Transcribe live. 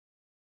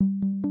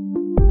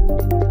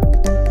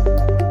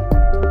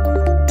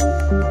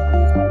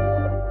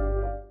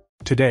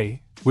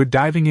Today, we're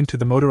diving into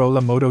the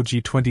Motorola Moto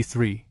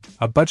G23,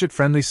 a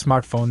budget-friendly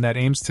smartphone that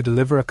aims to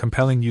deliver a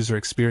compelling user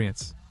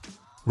experience.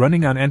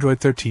 Running on Android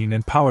 13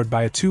 and powered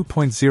by a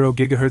 2.0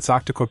 GHz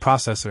octa-core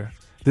processor,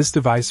 this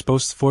device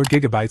boasts 4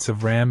 GB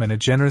of RAM and a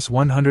generous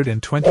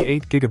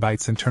 128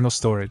 GB internal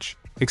storage,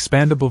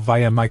 expandable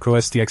via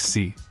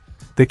microSD.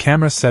 The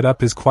camera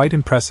setup is quite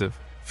impressive,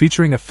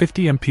 featuring a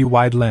 50MP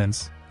wide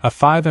lens, a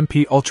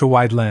 5MP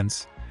ultra-wide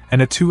lens,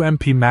 and a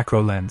 2MP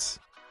macro lens.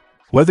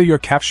 Whether you're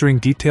capturing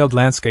detailed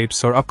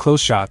landscapes or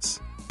up-close shots,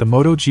 the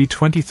Moto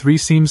G23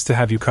 seems to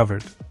have you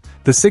covered.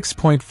 The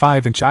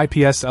 6.5-inch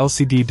IPS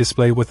LCD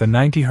display with a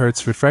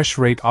 90Hz refresh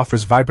rate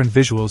offers vibrant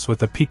visuals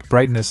with a peak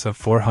brightness of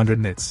 400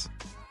 nits.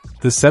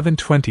 The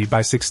 720 by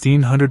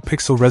 1600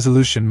 pixel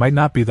resolution might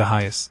not be the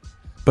highest,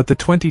 but the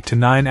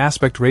 20:9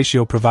 aspect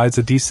ratio provides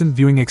a decent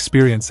viewing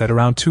experience at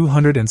around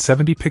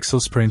 270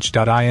 pixels per inch.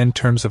 In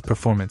terms of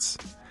performance,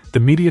 the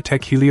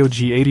MediaTek Helio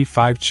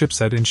G85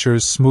 chipset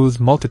ensures smooth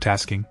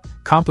multitasking,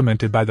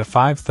 complemented by the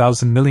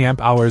 5000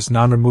 mAh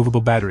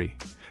non-removable battery,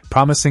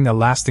 promising a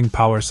lasting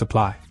power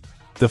supply.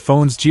 The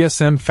phone's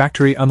GSM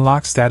factory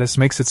unlock status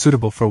makes it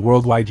suitable for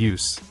worldwide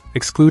use,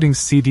 excluding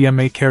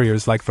CDMA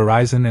carriers like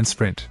Verizon and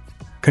Sprint.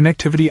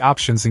 Connectivity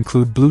options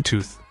include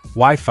Bluetooth,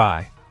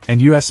 Wi-Fi,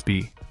 and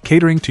USB,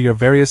 catering to your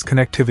various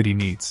connectivity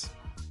needs.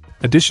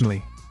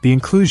 Additionally, the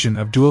inclusion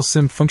of dual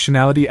SIM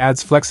functionality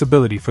adds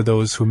flexibility for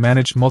those who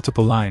manage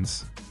multiple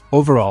lines.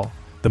 Overall,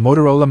 the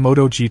Motorola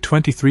Moto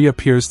G23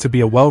 appears to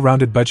be a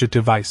well-rounded budget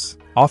device,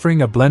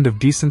 offering a blend of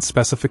decent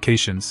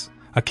specifications,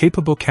 a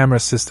capable camera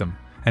system,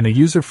 and a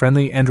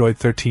user-friendly Android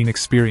 13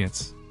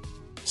 experience.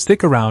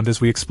 Stick around as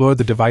we explore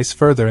the device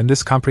further in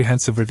this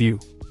comprehensive review.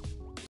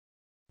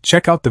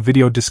 Check out the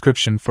video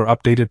description for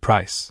updated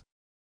price.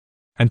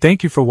 And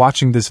thank you for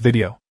watching this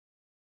video.